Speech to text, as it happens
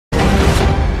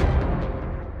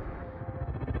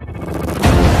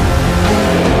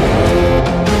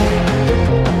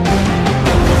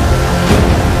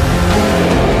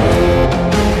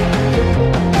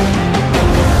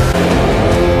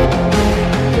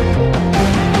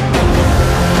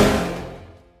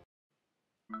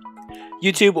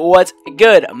YouTube, what's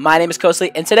good? My name is Kosely,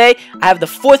 and today I have the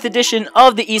 4th edition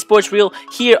of the eSports Reel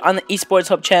here on the eSports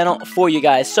Hub channel for you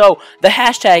guys. So, the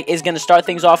hashtag is going to start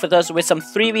things off with us with some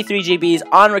 3v3 GBs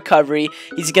on recovery.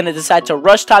 He's going to decide to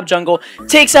rush top jungle,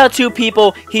 takes out 2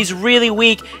 people, he's really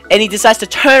weak, and he decides to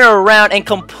turn around and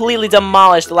completely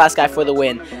demolish the last guy for the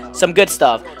win. Some good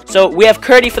stuff. So, we have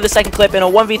Curdy for the second clip in a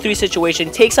 1v3 situation,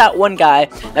 takes out 1 guy.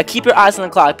 Now, keep your eyes on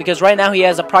the clock because right now he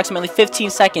has approximately 15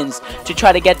 seconds to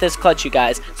try to get this clutch, you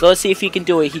guys. So let's see if he can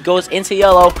do it. He goes into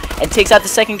yellow and takes out the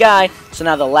second guy. So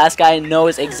now the last guy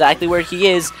knows exactly where he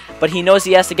is, but he knows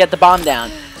he has to get the bomb down.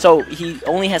 So he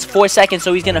only has 4 seconds,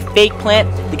 so he's going to fake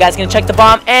plant. The guy's going to check the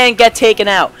bomb and get taken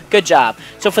out. Good job.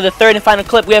 So for the third and final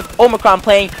clip, we have Omicron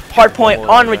playing hardpoint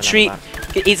on retreat.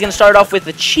 He's going to start off with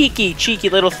a cheeky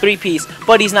little 3-piece,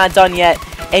 but he's not done yet.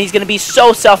 And he's going to be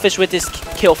so selfish with this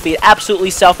kill feed. Absolutely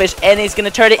selfish. And he's going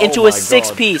to turn it into a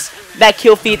 6-piece. That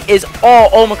kill feed is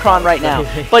all Omicron right now.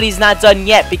 But he's not done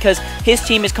yet because his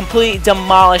team is completely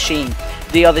demolishing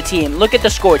the other team. Look at the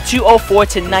score, 204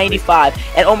 to 95.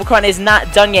 And Omicron is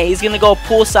not done yet. He's going to go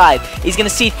poolside. He's going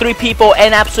to see 3 people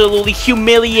and absolutely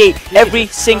humiliate every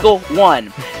single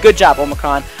one. Good job,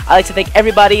 Omicron. I'd like to thank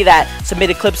everybody that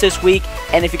submitted clips this week.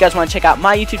 And if you guys want to check out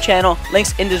my YouTube channel,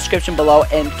 links in the description below.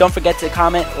 And don't forget to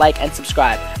comment, like, and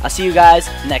subscribe. I'll see you guys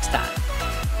next time.